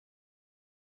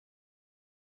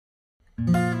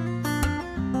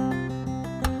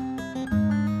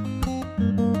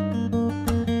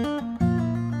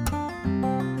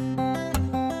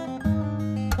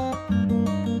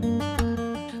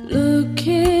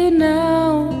Looking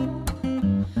out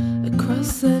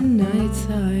across the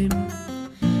nighttime,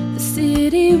 the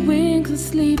city winks a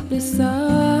sleepless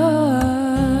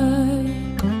eye.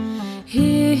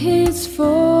 Hear his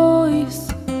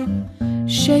voice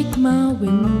shake my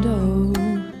window,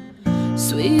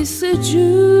 squeeze the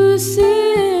juice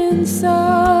inside.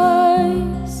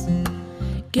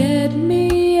 Get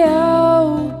me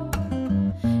out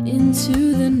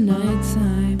into the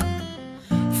nighttime.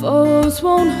 Foes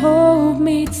won't hold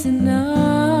me tonight.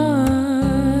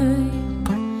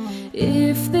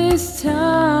 If this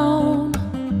town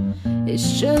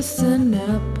is just an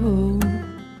apple,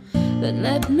 then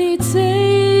let me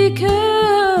take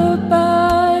a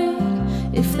bite.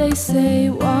 If they say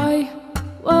why,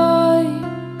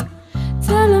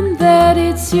 tell them that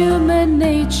it's human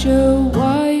nature.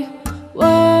 Why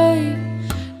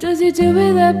does he do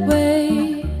it that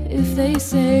way? If they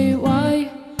say why,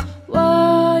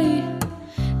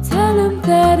 tell them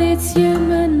that it's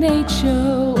human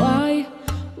nature. Why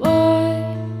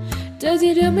does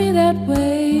he do me that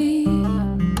way?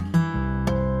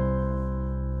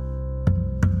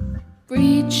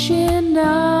 Reaching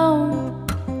out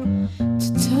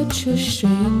to touch a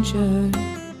stranger,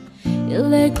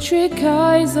 electric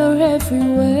eyes are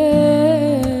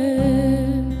everywhere.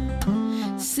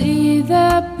 See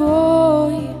that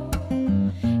boy,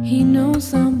 he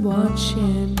knows I'm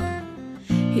watching.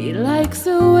 He likes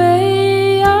the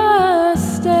way I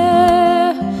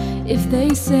stare. If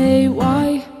they say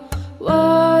why,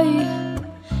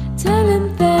 tell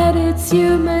him that it's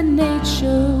human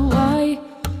nature.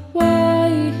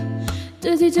 Why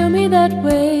does he do me that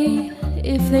way?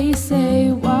 If they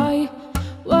say why,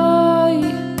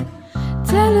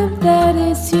 tell him that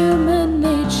it's human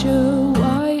nature.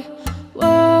 Why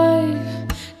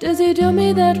does he do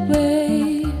me that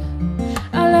way?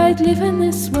 I like living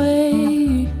this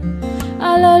way.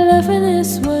 I like living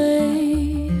this way.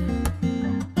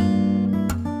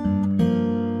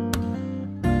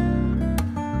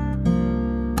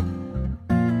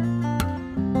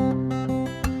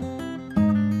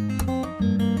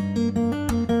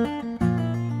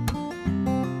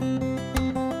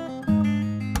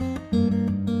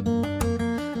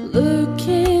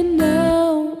 Looking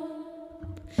out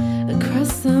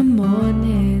across the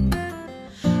morning,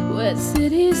 where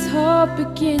city's heart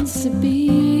begins to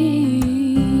beat.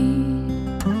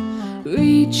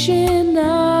 Reaching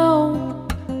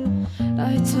out,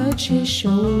 I touch his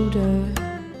shoulder.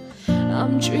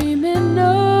 I'm dreaming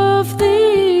of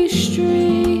the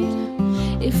street.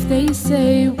 If they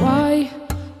say why,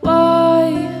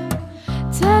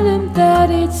 tell him that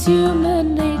it's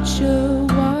human nature.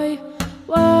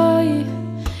 Why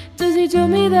does he do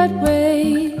me that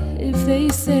way? If they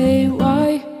say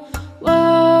why,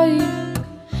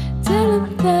 tell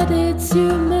him that it's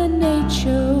human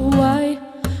nature. Why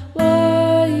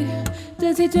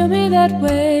does he do me that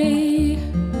way?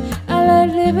 I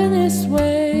like living this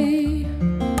way.